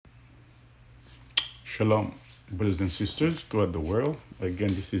Shalom, brothers and sisters throughout the world. Again,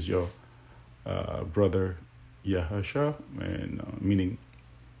 this is your brother YEHOVAH, and meaning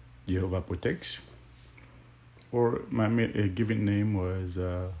Jehovah protects. Or my given name was,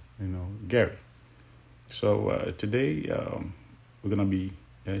 Gary. So today we're gonna be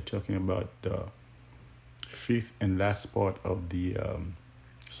talking about the fifth and last part of the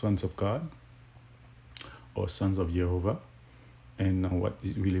sons of God or sons of Jehovah, and what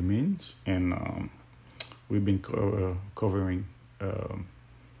it really means. And we've been covering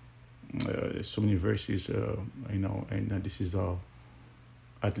so many verses, and this is our,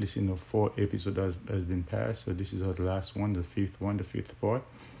 at least 4 episodes has been passed. So this is our last one, the fifth part.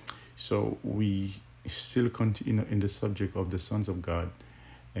 So we still continue in the subject of the sons of God,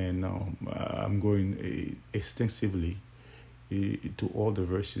 and I'm going extensively to all the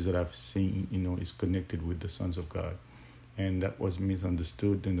verses that I've seen, is connected with the sons of God, and that was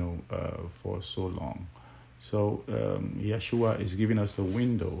misunderstood, for so long. So Yeshua is giving us a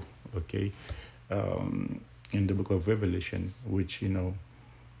window, in the book of Revelation, which no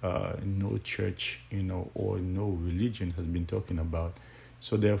church, or no religion has been talking about.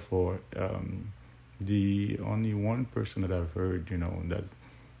 So therefore, the only one person that I've heard, that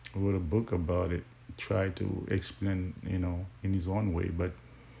wrote a book about it, tried to explain, in his own way, but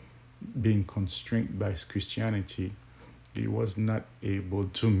being constrained by his Christianity, he was not able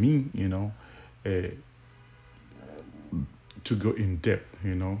to me, to go in depth,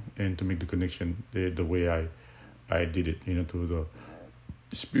 and to make the connection the way I did it, through the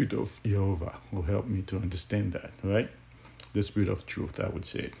Spirit of Jehovah will help me to understand that, right? The Spirit of truth, I would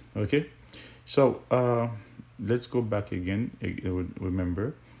say. Okay? So let's go back again.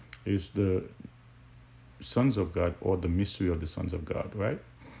 Remember, it's the sons of God, or the mystery of the sons of God, right?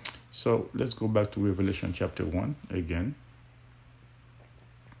 So let's go back to Revelation chapter 1 again.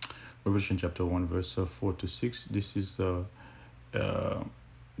 Revelation chapter 1, verse 4 to 6. This is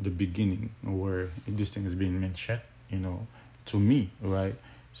the beginning where this thing is being mentioned, to me, right?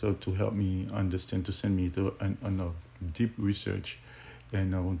 So to help me understand, to send me to a deep research,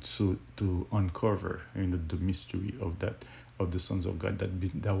 and to uncover the mystery of the sons of God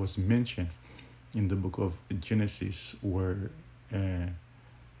that was mentioned in the book of Genesis, where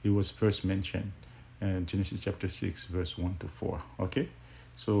it was first mentioned, Genesis chapter 6, verse 1 to 4. Okay,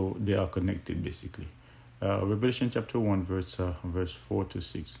 so they are connected basically. Revelation chapter 1, verse 4 to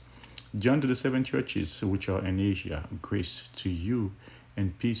 6. John, to the 7 churches which are in Asia, grace to you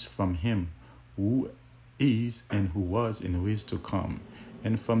and peace from him who is and who was and who is to come,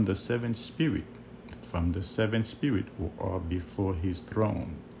 and from the seven spirit who are before his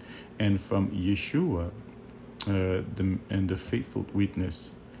throne, and from Yeshua, and the faithful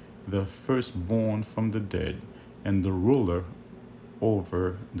witness, the firstborn from the dead, and the ruler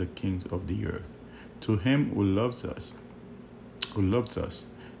over the kings of the earth. To him who loves us,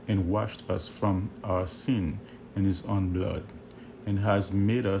 and washed us from our sin in his own blood, and has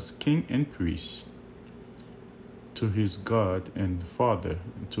made us king and priest to his God and Father.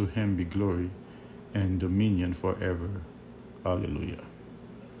 To him be glory and dominion forever. Hallelujah.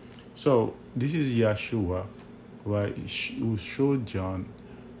 So this is Yeshua, right, who showed John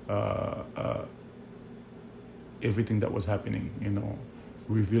everything that was happening,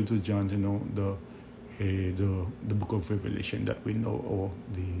 revealed to John, the book of Revelation that we know, or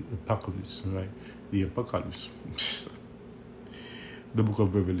the Apocalypse, right? The Apocalypse. The book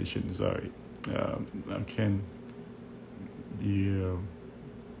of Revelation, sorry. The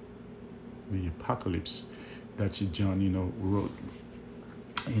Apocalypse that John, wrote.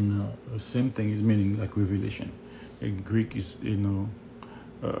 Same thing is meaning like Revelation. In Greek is,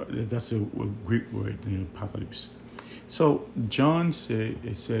 that's a Greek word, Apocalypse. So John says,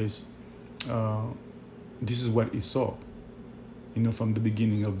 this is what he saw, from the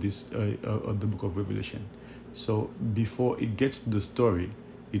beginning of this of the book of Revelation. So before it gets to the story,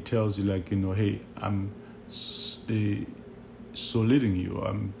 it tells you hey, I'm saluting you.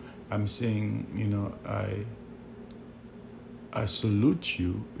 I'm saying, I salute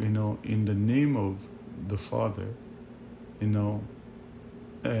you, in the name of the Father, and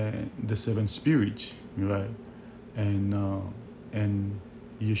the seven spirits, right, and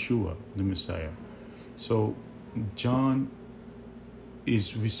Yeshua, the Messiah. So John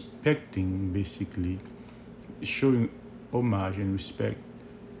is respecting, basically showing homage and respect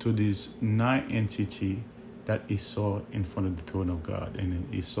to this 9 entity that he saw in front of the throne of God, and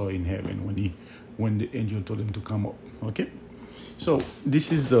he saw in heaven when the angel told him to come up. Okay, so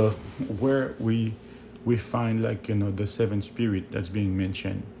this is where we find the seven spirit that's being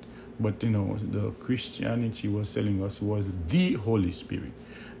mentioned. But the Christianity was telling us was the Holy Spirit.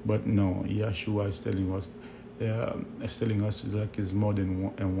 But no, Yeshua is telling us like it's more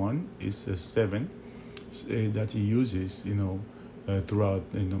than one. It's a seven that he uses, throughout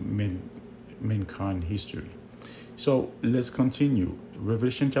mankind history. So let's continue.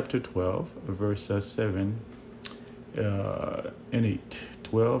 Revelation chapter 12, verse 7 and 8.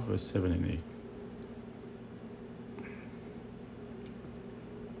 12, verse 7 and 8.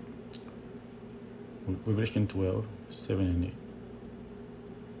 Revelation 12, 7 and 8.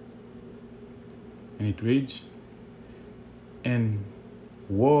 And it reads, "And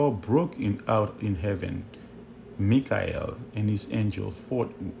war broke out in heaven. Michael and his angel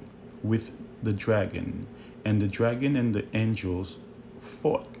fought with the dragon, and the dragon and the angels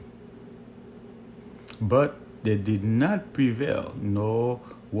fought. But they did not prevail, nor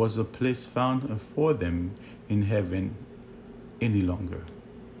was a place found for them in heaven any longer."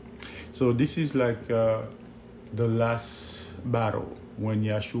 So this is like the last battle when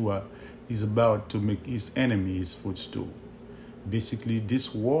Yeshua is about to make his enemy his footstool. Basically,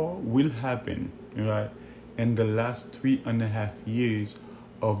 this war will happen, right? In the last 3.5 years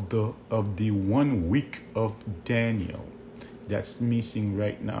of the 1 week of Daniel that's missing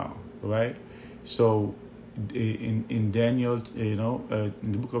right now, right? So in Daniel, in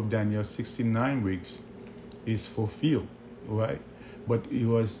the book of Daniel, 69 weeks is fulfilled, right? But it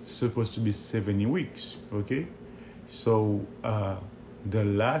was supposed to be 70 weeks, okay? So the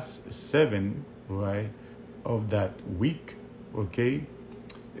last 7, right, of that week, okay,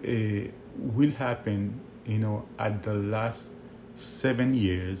 will happen, at the last 7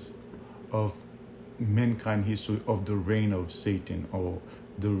 years of mankind history, of the reign of Satan, or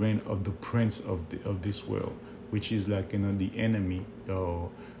the reign of the prince of this world, which is like, the enemy,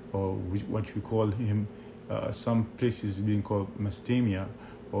 or what we call him, some places being called Mastemia,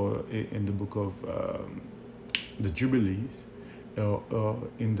 or in the book of the Jubilees,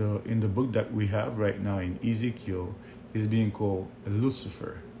 in the book that we have right now in Ezekiel, is being called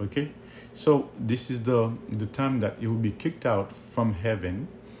Lucifer. Okay, so this is the time that he will be kicked out from heaven,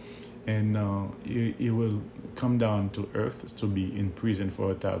 and he will come down to earth to be in prison for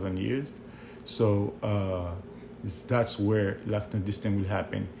 1,000 years. So that's where this thing will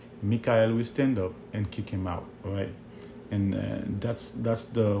happen. Michael will stand up and kick him out, right? And that's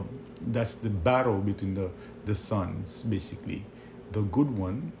the battle between the sons, basically, the good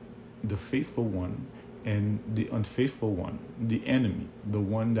one, the faithful one, and the unfaithful one, the enemy, the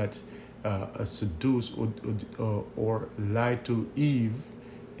one that seduced or lied to Eve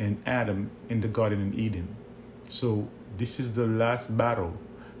and Adam in the Garden of Eden. So this is the last battle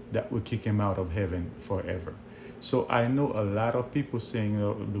that will kick him out of heaven forever. So I know a lot of people saying,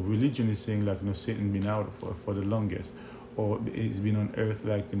 the religion is saying like, Satan been out for the longest, or he's been on earth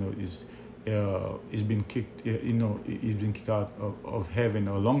like, he's been kicked, he's been kicked out of heaven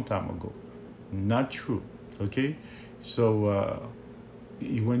a long time ago. Not true, okay? So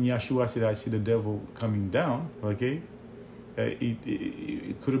when Yeshua said, "I see the devil coming down," okay,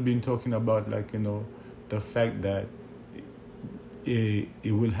 it could have been talking about like, the fact that it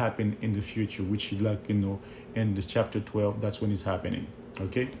will happen in the future, which is like, in the chapter 12, that's when it's happening,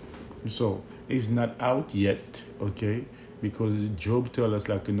 okay? So it's not out yet, okay? Because Job tells us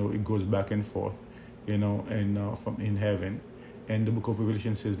like, it goes back and forth, and from in heaven. And the book of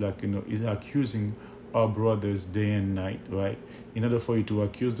Revelation says like, it's accusing our brothers day and night, right? In order for you to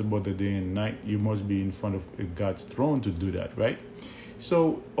accuse the brother day and night, you must be in front of God's throne to do that, right?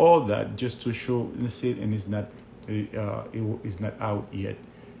 So all that just to show Satan is not, is not out yet.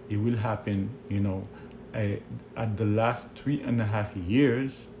 It will happen, at the last 3.5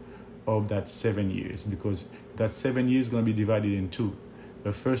 years of that 7 years, because that 7 years is going to be divided in two.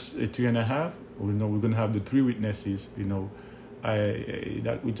 The first 3.5, we're going to have the 3 witnesses,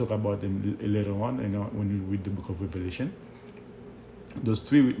 that we talk about them later on, when we read the book of Revelation. Those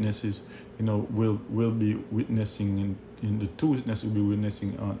 3 witnesses, will be witnessing in the 2 witnesses will be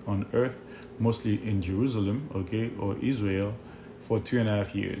witnessing on earth, mostly in Jerusalem, okay, or Israel, for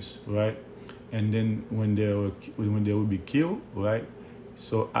 3.5 years, right? And then when they will be killed, right?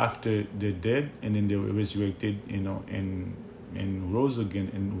 So after they're dead, and then they were resurrected, and rose again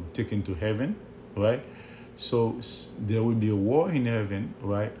and taken to heaven, right? So there will be a war in heaven,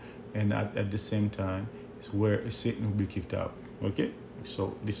 right? And at the same time, it's where Satan will be kicked out. Okay?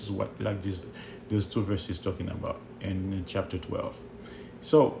 So this is what those 2 verses talking about in chapter 12.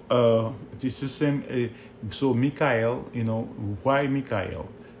 So it's the same. So Michael, why Michael?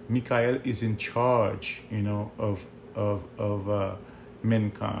 Michael is in charge, of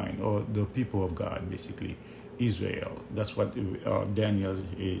mankind, or the people of God, basically, Israel. That's what Daniel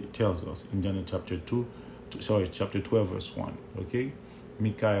tells us in Daniel chapter 12, verse 1. Okay,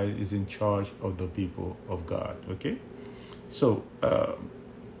 Michael is in charge of the people of God. Okay, so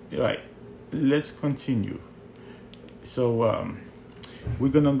right, let's continue. So we're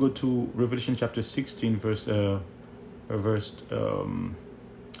gonna go to Revelation chapter 16, verse 13,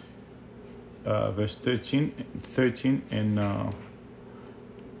 and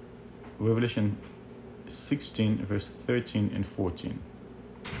Revelation 16, verse 13 and 14.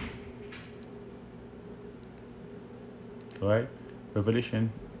 All right,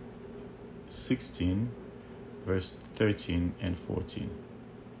 Revelation 16, verse 13 and 14.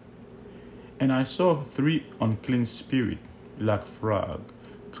 And I saw 3 unclean spirits like frog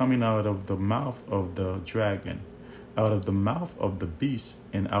coming out of the mouth of the dragon, out of the mouth of the beast,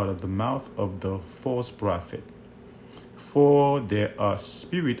 and out of the mouth of the false prophet. For there are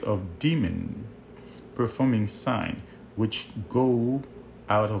spirit of demon performing sign, which go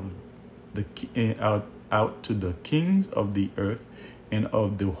out of the out to the kings of the earth and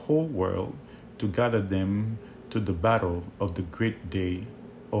of the whole world, to gather them to the battle of the great day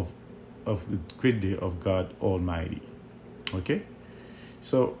of the great day of God Almighty. Okay,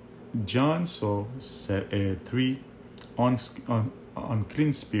 so John saw 3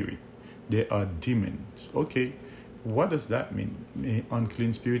 unclean spirit. They are demons. Okay, what does that mean?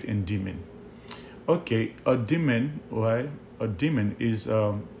 Unclean spirit and demon. Okay, a demon, right? A demon is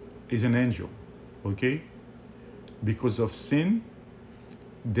an angel. Okay, because of sin,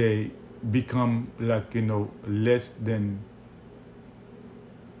 they become like, less than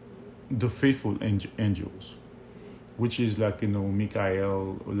the faithful angels, which is like,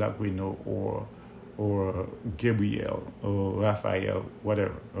 Michael, like we know, or Gabriel or Raphael,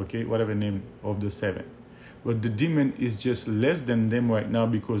 whatever. Okay, whatever name of the 7. But the demon is just less than them right now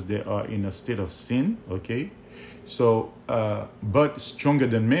because they are in a state of sin. Okay, so but stronger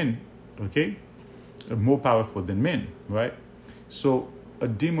than men. Okay, more powerful than men, right? So a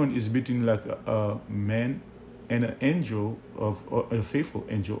demon is between like a man and an angel, of a faithful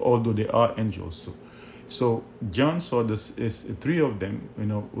angel, although they are angels. So John saw this is 3 of them,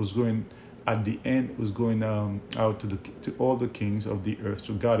 was going at the end, was going out to all the kings of the earth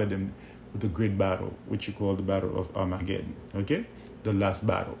to gather them with a great battle, which you call the battle of Armageddon. Okay, the last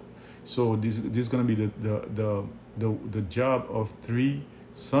battle. So this is going to be the job of 3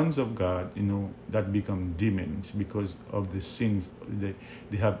 sons of God, that become demons because of the sins they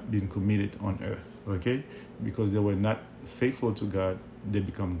have been committed on earth. Okay, because they were not faithful to God, they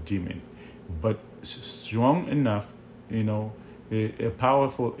become demon, but strong enough,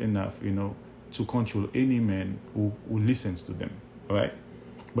 powerful enough, to control any man who listens to them. All right,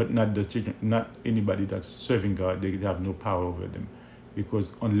 but not the children, not anybody that's serving God. They have no power over them,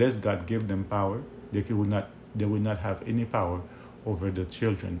 because unless God gave them power, they will not have any power over the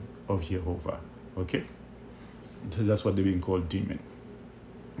children of YEHOVAH. Okay, so that's what they're being called demon.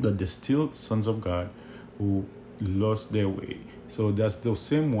 But they're still sons of God who lost their way. So that's the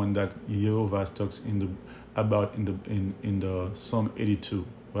same one that YEHOVAH talks about in the Psalm 82,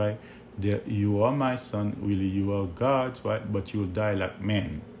 right? You are my son, really, you are God's, right? But you will die like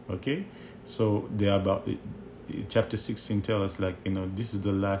man. Okay, so they're about chapter 16 tells us, like, this is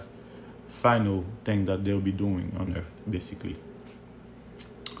the last final thing that they'll be doing on earth, basically.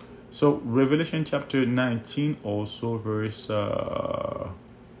 So Revelation chapter 19 also, verse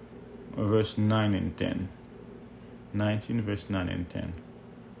 9 and 10. 19 verse 9 and 10.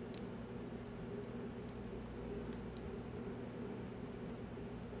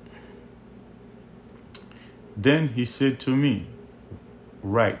 Then he said to me,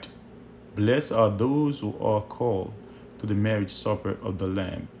 "Write, blessed are those who are called to the marriage supper of the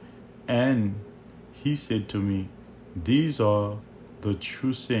Lamb." And he said to me, "These are the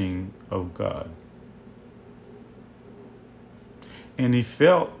true saying of God." And I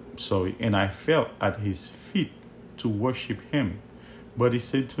fell at his feet to worship him. But he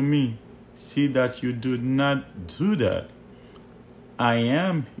said to me, "See that you do not do that. I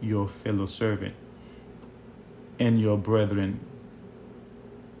am your fellow servant and your brethren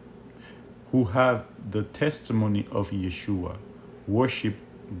who have the testimony of Yeshua. Worship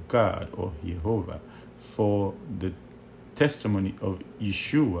God," or YEHOVAH, "for the testimony of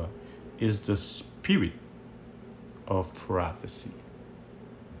Yeshua is the spirit of prophecy."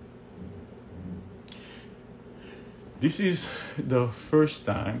 This is the first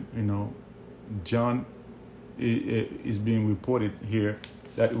time, John is being reported here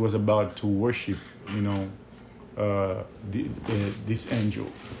that it was about to worship, this angel,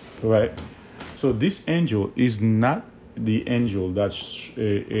 right? So this angel is not the angel that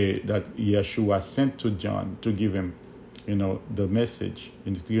Yeshua sent to John to give him, the message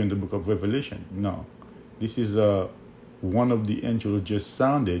in the book of Revelation. No, this is one of the angels just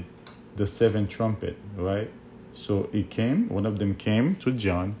sounded the seventh trumpet, right? So one of them came to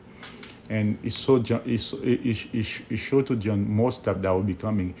John, and he showed to John more stuff that would be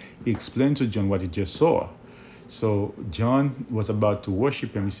coming. He explained to John what he just saw. So John was about to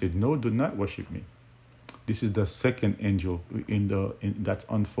worship him. He said, "No, do not worship me." This is the second angel that's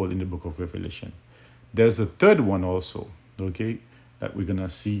unfolded in the book of Revelation. There's a third one also, okay, that we're gonna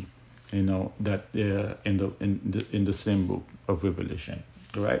see, that in the same book of Revelation.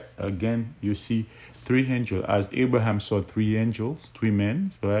 Right? Again, you see three angels. As Abraham saw three angels, three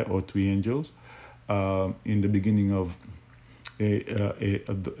men, right, or three angels, in the beginning of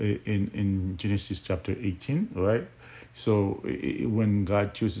in Genesis chapter 18, right? So when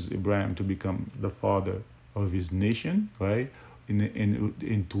God chooses Abraham to become the father of his nation, right,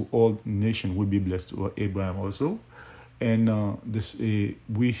 into all nation will be blessed to Abraham also, and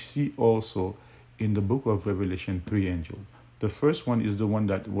we see also in the book of Revelation three angels. The first one is the one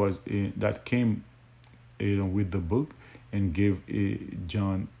that came, with the book and gave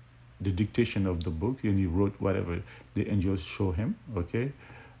John the dictation of the book, and he wrote whatever the angels show him. Okay,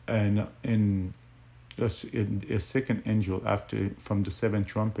 and a second angel from the seventh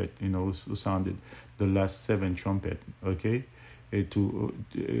trumpet, who sounded the last seven trumpet. Okay,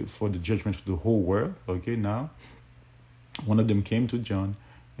 for the judgment for the whole world. Okay, now one of them came to John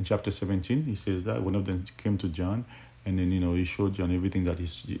in chapter 17. He says that one of them came to John. And then, he showed John everything that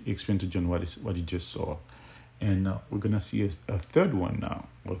he explained to John what he just saw. And we're going to see a third one now,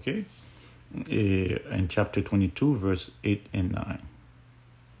 okay? In chapter 22, verse 8 and 9.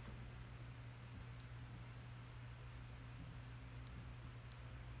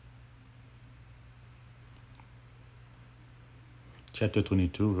 Chapter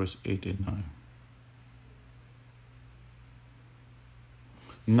 22, verse 8 and 9.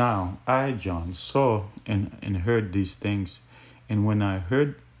 Now I, John, saw and heard these things, and when I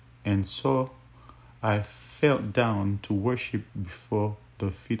heard and saw, I fell down to worship before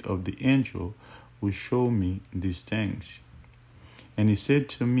the feet of the angel who showed me these things. And he said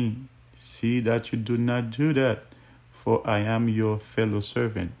to me, "See that you do not do that, for I am your fellow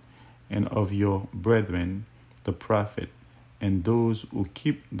servant and of your brethren, the prophet, and those who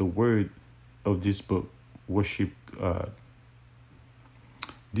keep the word of this book, worship God."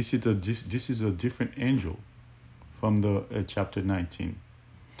 This is a different angel from the chapter 19,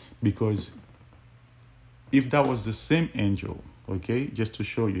 because if that was the same angel, okay, just to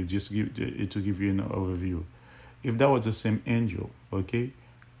show you, to give you an overview, if that was the same angel, okay,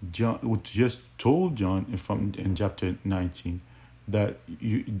 John would just told John in chapter 19 that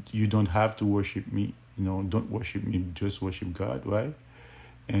you don't have to worship me, don't worship me, just worship God, right?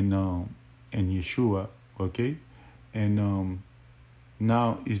 And Yeshua, okay, and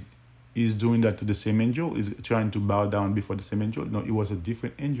now is doing that to the same angel? Is trying to bow down before the same angel? No, it was a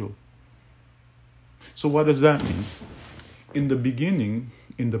different angel. So what does that mean? In the beginning,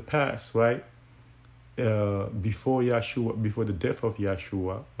 in the past, right? Before the death of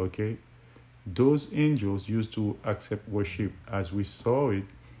Yeshua, okay, those angels used to accept worship as we saw it,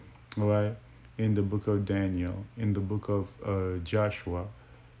 in the book of Daniel, in the book of Joshua,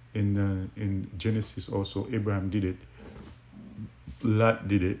 in Genesis also, Abraham did it. Lot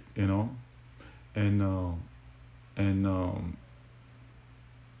did it, and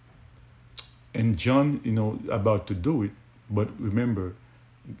John, about to do it. But remember,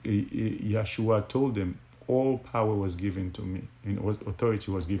 Yeshua told them, all power was given to me, and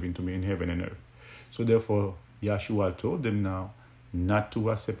authority was given to me in heaven and earth. So therefore, Yeshua told them now not to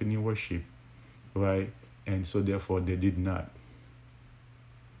accept any worship, right? And so therefore, they did not.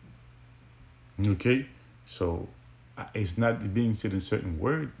 Okay, so it's not being said in certain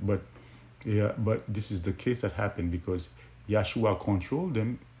word, but this is the case that happened because Yeshua controlled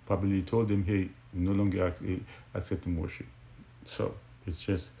them, probably told them, hey, no longer accepting worship. So it's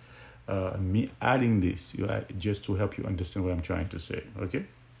just me adding this, just to help you understand what I'm trying to say, okay?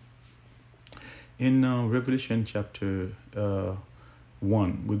 In Revelation chapter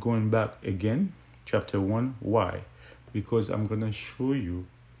 1, we're going back again, chapter 1. Why? Because I'm going to show you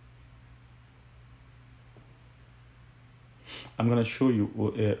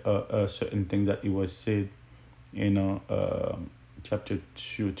a certain thing that it was said in chapter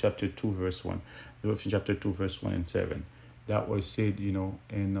 2, verse 1. Chapter 2, verse 1 and 7. That was said,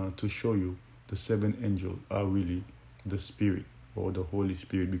 and to show you the seven angels are really the Spirit or the Holy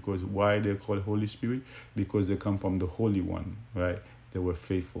Spirit. Because why they're called Holy Spirit? Because they come from the Holy One, right? They were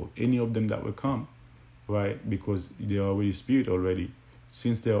faithful. Any of them that will come, right? Because they are already Spirit already.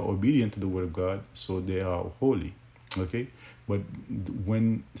 Since they are obedient to the Word of God, so they are holy. Okay, but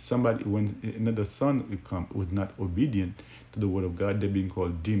when another son will come was not obedient to the word of God, they're being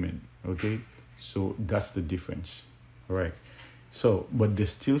called demon. Okay, so that's the difference. All right. So, but the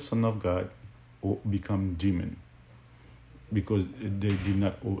still son of God become demon because they did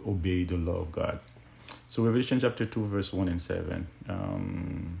not obey the law of God. So Revelation chapter 2 verse 1 and 7.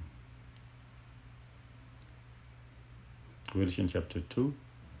 Revelation chapter 2,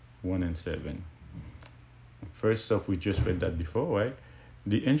 1 and 7. First off, we just read that before, right? To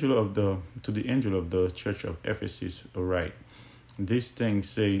the angel of the church of Ephesus, write, these things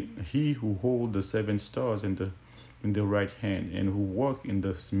say, he who holds the 7 stars in the right hand, and who walk in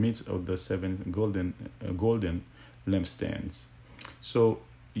the midst of the 7 golden lampstands. So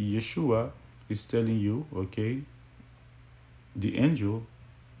Yeshua is telling you, okay, the angel,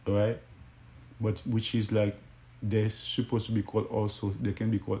 right? But which is like they're supposed to be called also, they can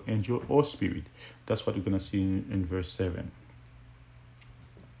be called angel or spirit. That's what we're going to see in verse 7.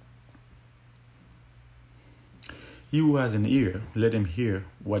 He who has an ear, let him hear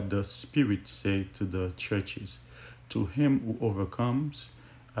what the Spirit say to the churches. To him who overcomes,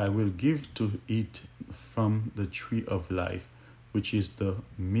 I will give to eat from the tree of life, which is in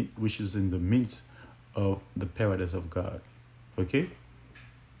the midst of the paradise of God. Okay?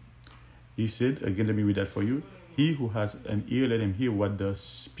 He said, again, let me read that for you. He who has an ear, let him hear what the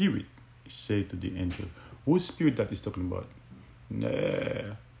Spirit say to the angel. Whose spirit that is talking about?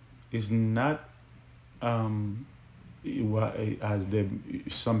 It's not as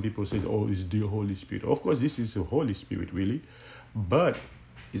some people said, oh, it's the Holy Spirit. Of course, this is the Holy Spirit, really, but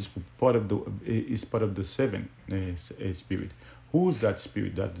it's part of the 7 spirit. Who's that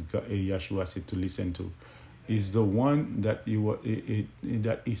spirit that Yeshua said to listen to? Is the one that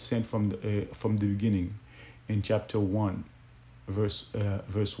that is sent from the beginning, in chapter 1, verse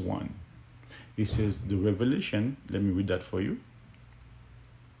 1. It says the revelation. Let me read that for you.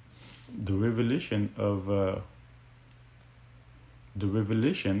 The revelation of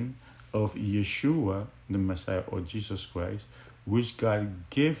Yeshua, the Messiah, or Jesus Christ, which God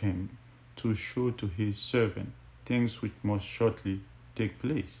gave him to show to his servant things which must shortly take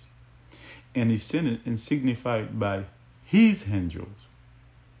place. And he sent it and signified by his angels.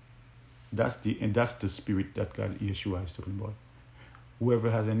 That's the spirit that God Yeshua is talking about.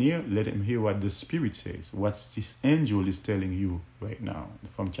 Whoever has an ear, let him hear what the Spirit says. What this angel is telling you right now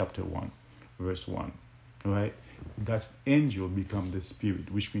from chapter 1, verse 1. Right? That's angel become the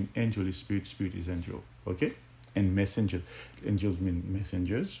spirit, which means angel is spirit, spirit is angel. Okay? And messenger. Angels mean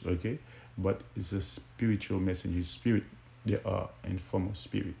messengers, okay? But it's a spiritual messenger. Spirit, they are in form of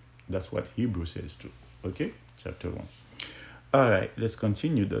spirit. That's what Hebrew says too. Okay? Chapter 1. All right, let's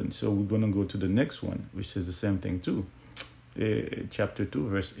continue then. So we're going to go to the next one, which says the same thing too. Chapter 2,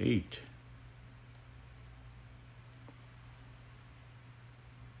 verse 8.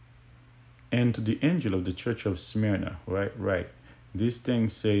 And to the angel of the church of Smyrna, right. These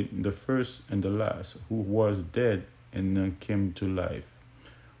things say the first and the last, who was dead and then came to life.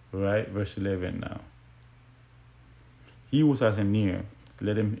 Right, verse 11 now. He who has an ear,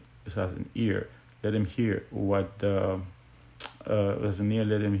 let him hear what the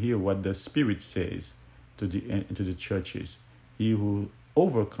Spirit says to the churches. He who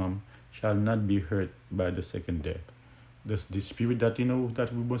overcome shall not be hurt by the second death. The spirit that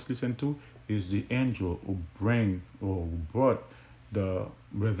that we must listen to is the angel who brought the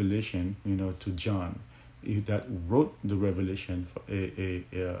revelation to John, that wrote the revelation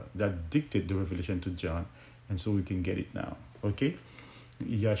that dictated the revelation to John, and so we can get it now. Okay,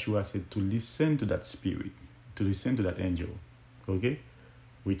 Yeshua said to listen to that spirit, to listen to that angel. Okay,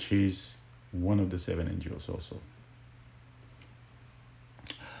 which is one of the 7 angels also.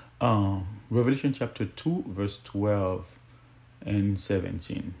 Revelation chapter 2, verse 12 and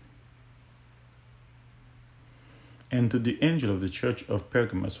 17. And to the angel of the church of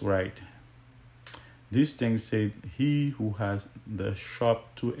Pergamos write, these things said he who has the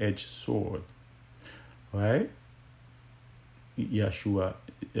sharp 2-edged sword. Right? Yeshua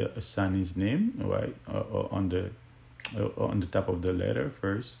signed his name, right, on the top of the letter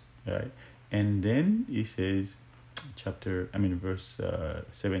first, right? And then he says, verse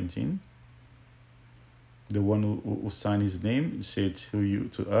 17, the one who signed his name said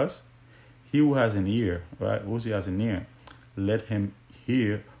to us, he who has an ear, right? Who has an ear, let him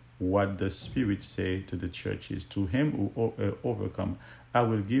hear what the Spirit say to the churches. To him who overcome, I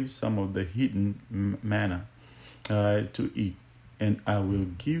will give some of the hidden manna to eat, and I will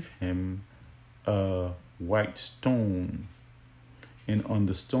give him a white stone, and on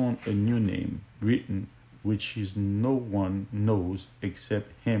the stone a new name written, which no one knows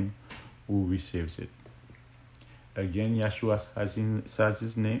except him who receives it. Again, Yeshua says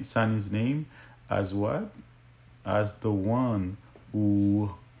his name, son his name as what? As the one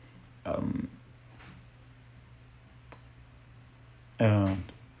who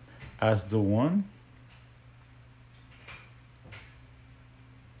as the one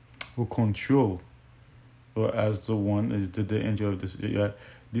who control, or as the one is the angel of this.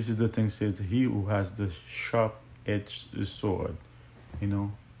 This is the thing, says he who has the sharp-edged sword,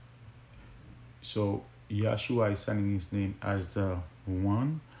 So Yeshua is signing his name as the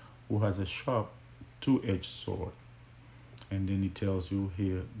one who has a sharp, two-edged sword. And then he tells you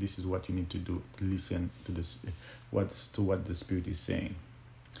here, this is what you need to do. To listen to this, what the Spirit is saying.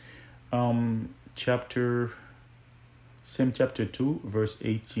 Chapter 2, verse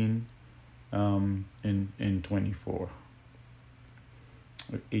 18 and 24.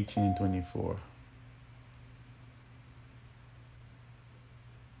 18 and 24.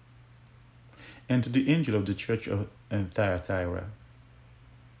 And to the angel of the church of Thyatira.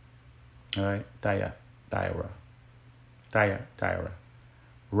 All right, Thyatira.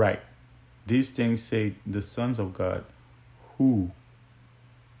 Right. These things say the Son of God,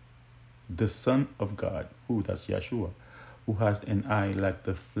 that's Yeshua, who has an eye like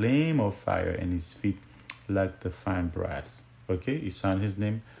the flame of fire and his feet like the fine brass. Okay, he signed his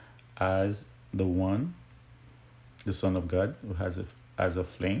name as the one, the Son of God, who has a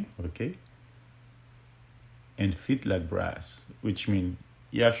flame, okay, and feet like brass, which means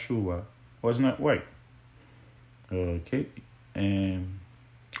Yeshua was not white. Okay,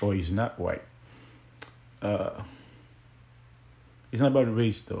 or he's not white. It's not about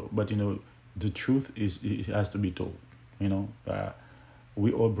race though, but the truth is, it has to be told.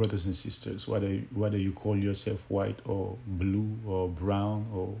 We all brothers and sisters, whether you call yourself white or blue or brown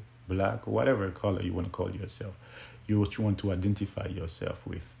or black or whatever color you want to call yourself, what you want to identify yourself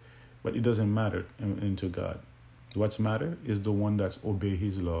with, but it doesn't matter into God. What's matter is the one that's obey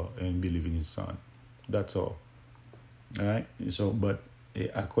his law and believe in his Son. That's all. All right. So, but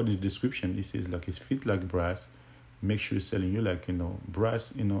according to the description, it says like his feet like brass. Make sure he's telling you like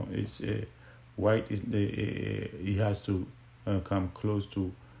brass. It's white. He has to come close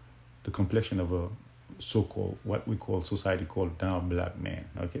to the complexion of a so-called, what we call society called down black man.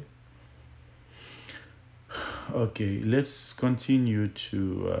 Okay, let's continue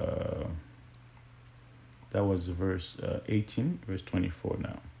to that was verse 18, verse 24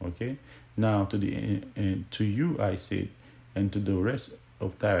 now. Okay, now to you I said, and to the rest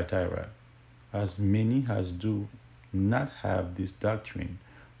of Thyatira, as many as do not have this doctrine,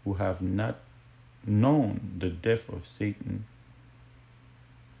 who have not known the death of Satan,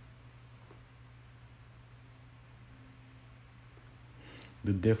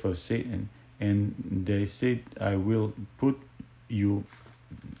 and they said, I will put no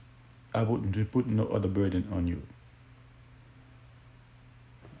other burden on you.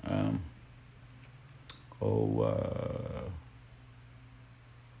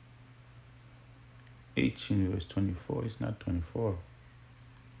 18 verse 24. It's not 24.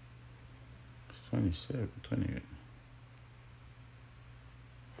 It's 27, 28.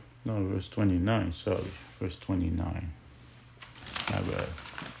 No, verse 29. Sorry, verse 29. My bad.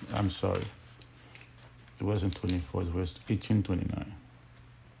 I'm sorry. It wasn't 24. It was 18, 29.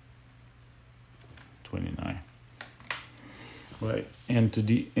 29. Right. And to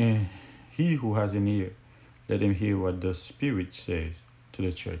the he who has an ear, let him hear what the Spirit says to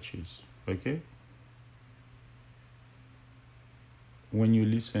the churches. Okay. When you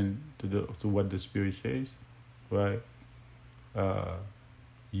listen to what the Spirit says, right,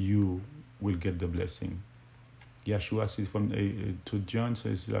 you will get the blessing. Yeshua says to John,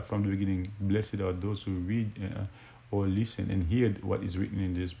 says like from the beginning, blessed are those who read or listen and hear what is written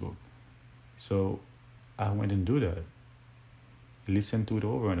in this book. So I went and do that. Listen to it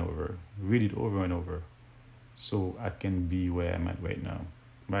over and over, read it over and over, so I can be where I'm at right now,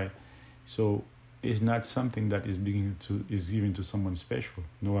 right? So it's not something that is given to someone special.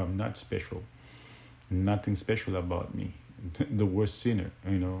 No, I'm not special. Nothing special about me. The worst sinner,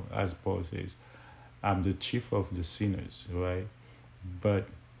 as Paul says, I'm the chief of the sinners, right? But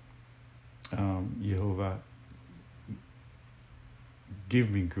YEHOVAH,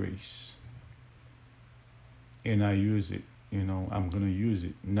 give me grace, and I use it. I'm going to use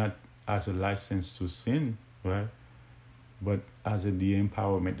it not as a license to sin, right? But as the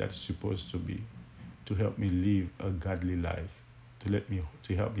empowerment that it's supposed to be, to help me live a godly life, to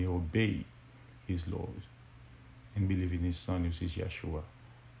help me obey his laws and believe in his Son, which is Yeshua.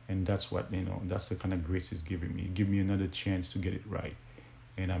 And that's what, that's the kind of grace he's giving me. Give me another chance to get it right.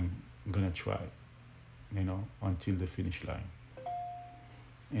 And I'm going to try, until the finish line.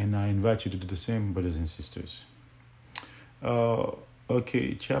 And I invite you to do the same, brothers and sisters. Uh,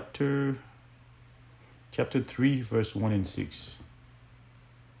 okay, chapter 3, verse 1 and 6.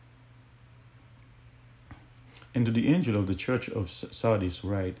 And to the angel of the church of Sardis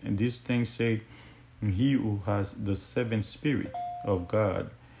write, and these things say, he who has the seven spirit of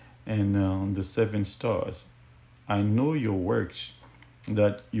God and the seven stars, I know your works,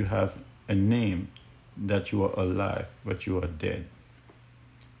 that you have a name, that you are alive, but you are dead.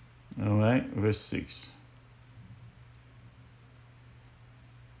 All right, verse 6.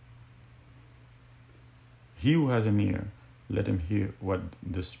 He who has an ear, let him hear what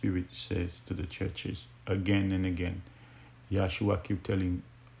the Spirit says to the churches. Again and again, Yahshua keep telling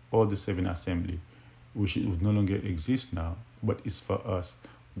all the seven assembly, which no longer exist now, but it's for us.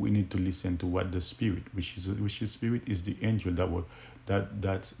 We need to listen to what the Spirit, which is Spirit, is the angel that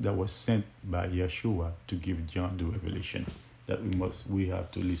was sent by Yeshua to give John the revelation that we have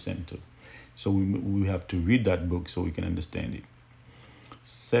to listen to. So we have to read that book so we can understand it.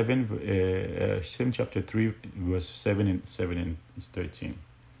 7 chapter 3 verse 7 and 13.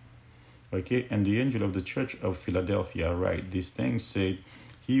 Okay, and the angel of the church of Philadelphia write, these things say,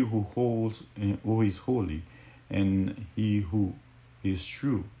 he who is holy, and he who is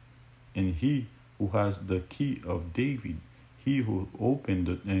true, and he who has the key of David, he who opened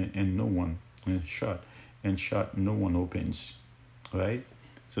and no one shut, and shut no one opens. Right?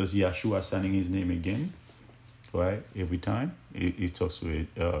 So it's Yeshua signing his name again. Right? Every time he talks to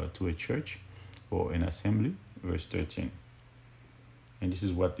a church or an assembly. Verse 13. And this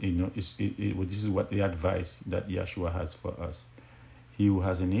is what this is what the advice that Yeshua has for us. He who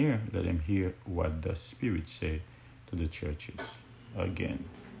has an ear, let him hear what the Spirit say to the churches. Again.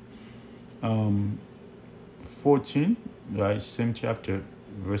 14, right? Same chapter,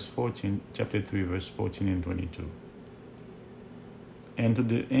 verse 14, chapter 3, verse 14 and 22. And to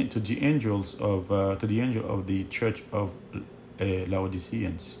the angel of the church of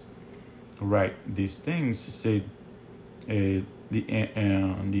Laodiceans, write, these things said the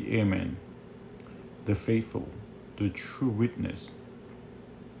Amen, the faithful, the true witness,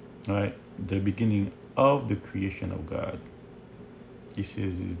 right? The beginning of the creation of God. He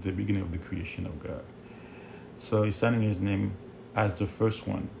says it's the beginning of the creation of God. So he's signing his name as the first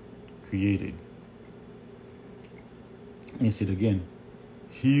one created. And he said again,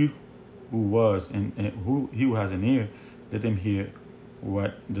 he who was and he who has an ear, let him hear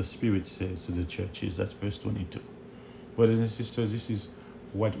what the Spirit says to the churches. That's verse 22. Brothers and sisters, this is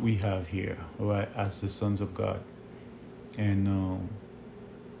what we have here, right, as the sons of God. And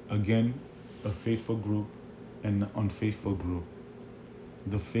again, a faithful group and an unfaithful group.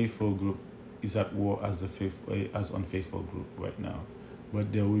 The faithful group is at war as unfaithful group right now.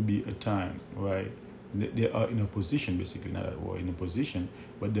 But there will be a time, right? They are in a position, basically, not at war, in a position,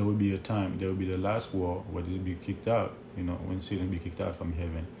 but there will be a time, there will be the last war where they'll be kicked out, when Satan will be kicked out from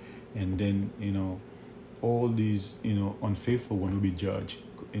heaven. And then, all these, unfaithful one will be judged,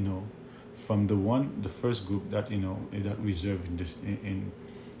 from the first group that, that reserved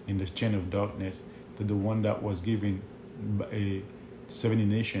in the chain of darkness, to the one that was given 70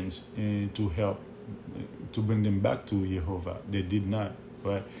 nations to help, to bring them back to YEHOVAH. They did not,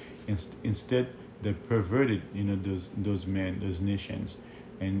 right? Instead, they perverted, those men, those nations,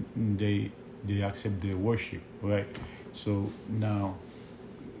 and they accept their worship, right? So now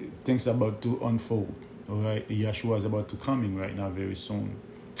things are about to unfold, all right? Yeshua is about to coming right now, very soon,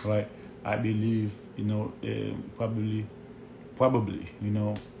 right? I believe, probably,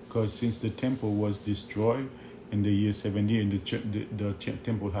 because since the temple was destroyed in the year 70, and the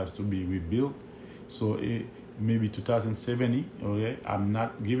temple has to be rebuilt, so maybe 2070, okay? I'm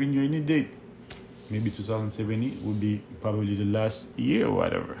not giving you any date. Maybe 2070 would be probably the last year or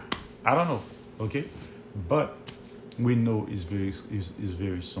whatever. I don't know, okay? But we know it's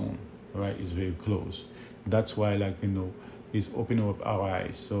very soon, right? It's very close. That's why, it's opening up our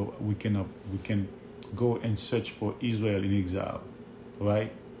eyes so we can go and search for Israel in exile,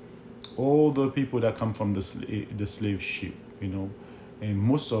 right? All the people that come from the slave ship, and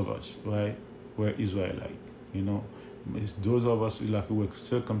most of us, right, were Israelite, It's those of us who were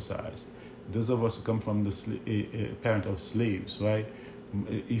circumcised. Those of us who come from the parent of slaves, right?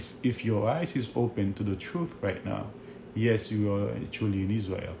 If your eyes is open to the truth right now, yes, you are truly in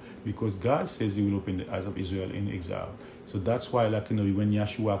Israel, because God says He will open the eyes of Israel in exile. So that's why, when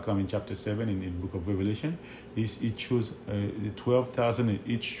Yeshua come in chapter 7 in the book of Revelation, He chose 12,000 in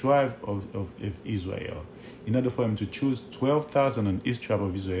each tribe of Israel. In order for Him to choose 12,000 in each tribe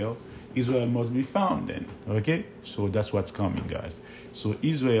of Israel must be found then, okay? So that's what's coming, guys. So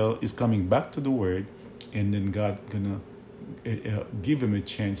Israel is coming back to the word, and then God gonna give him a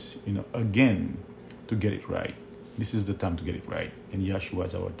chance, again, to get it right. This is the time to get it right, and Yeshua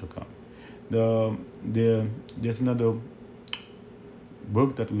is about to come. There's another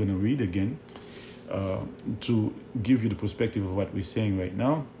book that we're going to read again to give you the perspective of what we're saying right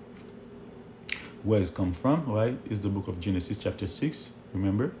now, where it's come from, right? Is the book of Genesis chapter 6,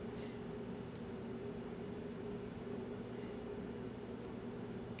 remember?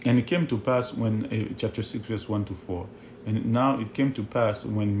 And it came to pass when, chapter 6, verse 1 to 4, and now it came to pass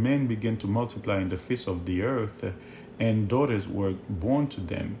when men began to multiply in the face of the earth, and daughters were born to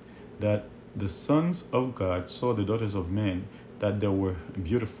them, that the sons of God saw the daughters of men, that they were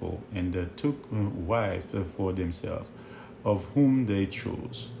beautiful, and they took wives for themselves, of whom they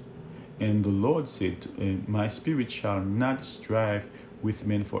chose. And the Lord said, my spirit shall not strive with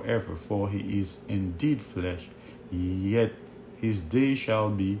men forever, for he is indeed flesh, yet his days shall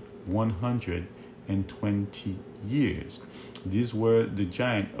be 120 years. These were the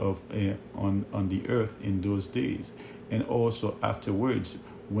giant of on the earth in those days, and also afterwards,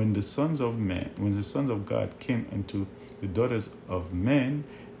 when the sons of God came into the daughters of men,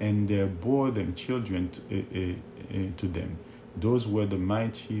 and they bore them children to them. Those were the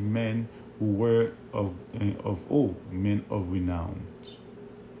mighty men who were of old, men of renown.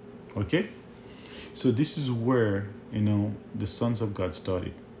 Okay, so this is where the sons of God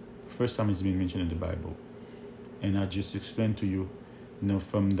started. First time it's been mentioned in the Bible, and I just explained to you,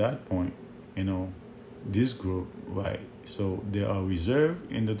 from that point, this group, right? So they are reserved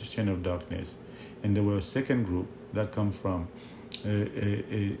in the chain of darkness, and there were a second group that come from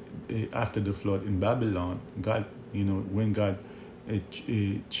after the flood in Babylon. God, when God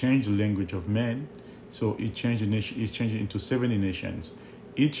changed the language of men, so it changed the nation. It changed it into 70 nations.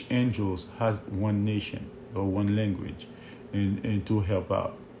 Each angel has one nation or one language, and to help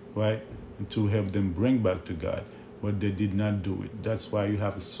out, right, and to help them bring back to God. But they did not do it. That's why you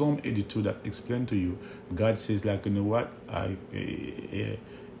have Psalm 82 that explain to you. God says, like, you know what,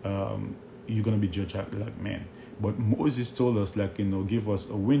 you're gonna be judged like men. But Moses told us, like, give us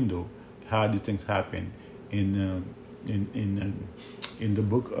a window how these things happen in the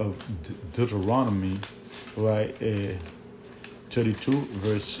book of Deuteronomy, right? 32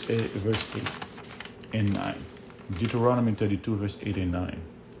 verse 8 and 9. Deuteronomy 32 verse 8 and 9.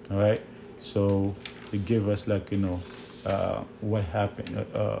 All right. So it gave us, like, what happened,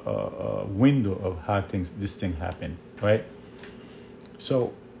 a window of how this thing happened, right?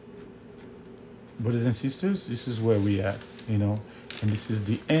 So, brothers and sisters, this is where we at, and this is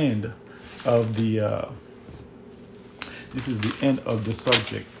the end of the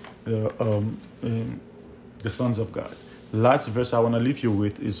subject, the sons of God. The last verse I want to leave you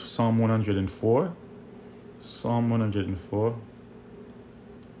with is Psalm 104. Psalm 104.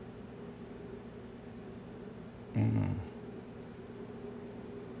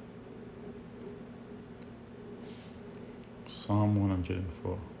 Psalm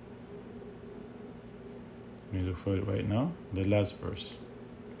 104. Let me look for it right now. The last verse,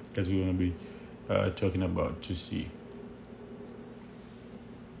 because we're going to be talking about to see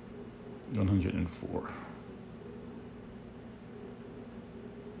 104.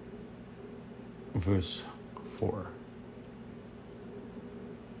 Verse 4.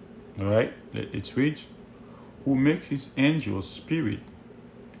 All right, let's read. Who makes his angels spirit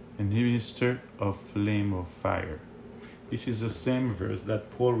and minister of flame of fire. This is the same verse that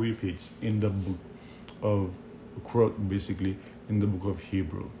Paul repeats in the book of, basically, in the book of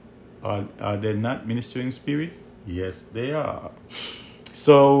Hebrew. Are they not ministering spirit? Yes, they are.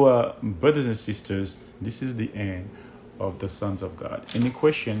 So, brothers and sisters, this is the end of the sons of God. Any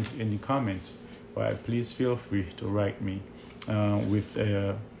questions, any comments, right, please feel free to write me with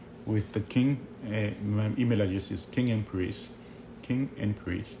the King. My email address is King and Priest, KENG,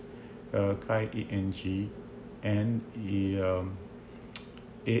 Priest, PRIEST, and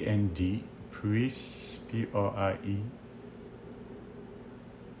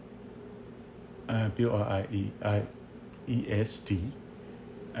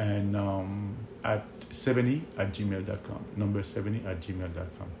at 70@gmail.com. Number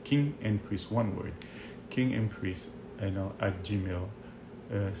 70@gmail.com. King and Priest, one word. King and Priest, at Gmail.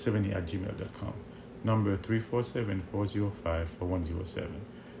 70@gmail.com. Number 347-405-4107.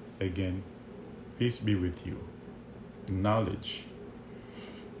 Again, peace be with you. Knowledge.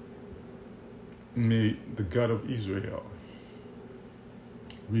 May the God of Israel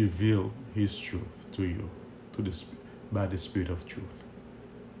reveal his truth to you by the Spirit of truth.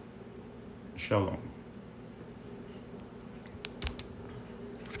 Shalom.